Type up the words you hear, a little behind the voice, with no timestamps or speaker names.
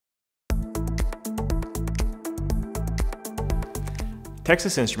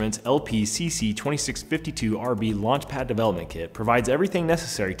Texas Instruments LP-CC2652RB LaunchPad development kit provides everything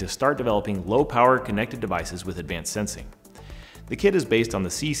necessary to start developing low-power connected devices with advanced sensing. The kit is based on the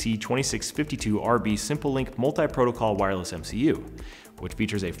CC2652RB SimpleLink multiprotocol wireless MCU, which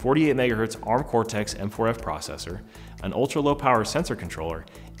features a 48 MHz Arm Cortex-M4F processor, an ultra-low power sensor controller,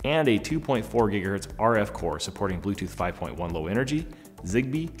 and a 2.4 GHz RF core supporting Bluetooth 5.1 low energy,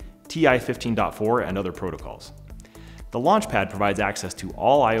 ZigBee, TI 15.4, and other protocols. The LaunchPad provides access to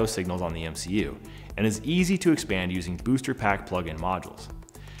all I/O signals on the MCU and is easy to expand using booster pack plug-in modules.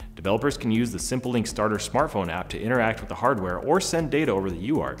 Developers can use the SimpleLink Starter smartphone app to interact with the hardware or send data over the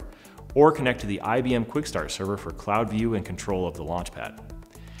UART, or connect to the IBM Quick Start server for cloud view and control of the LaunchPad.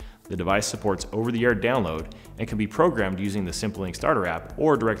 The device supports over-the-air download and can be programmed using the SimpleLink Starter app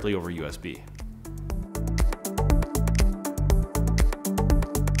or directly over USB.